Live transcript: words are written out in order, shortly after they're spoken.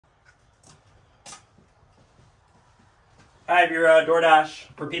Hi, I have your DoorDash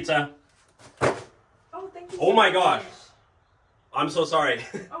for pizza. Oh, thank you. Oh my gosh. I'm so sorry.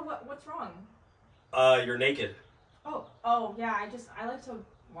 Oh, what's wrong? You're naked. Oh, yeah. I like to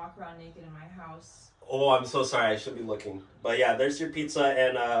walk around naked in my house. Oh, I'm so sorry. I should be looking. But yeah, there's your pizza,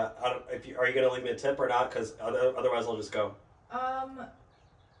 and are you gonna leave me a tip or not? Because otherwise I'll just go.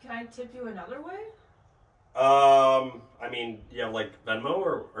 Can I tip you another way? I mean, you have like Venmo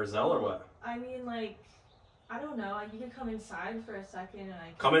or Zelle or what? I mean, like, I don't know. Like, you can come inside for a second, and I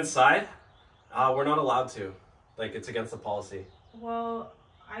can... Come inside? We're not allowed to. Like, it's against the policy. Well,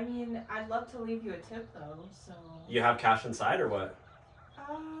 I mean, I'd love to leave you a tip though. So. You have cash inside or what?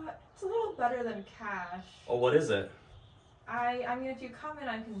 It's a little better than cash. Oh, what is it? I mean, if you come in,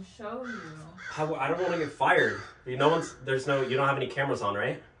 I can show you. I don't want to get fired. You don't have any cameras on,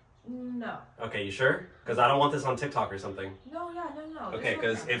 right? No. Okay, you sure? Because I don't want this on TikTok or something. No, yeah, no. Okay,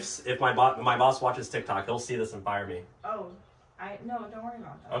 because if my boss watches TikTok, he'll see this and fire me. Oh, no, don't worry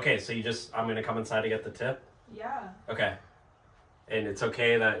about that. Okay, so I'm gonna come inside to get the tip? Yeah. Okay. And it's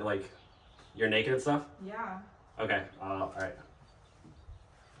okay that, like, you're naked and stuff? Yeah. Okay, alright.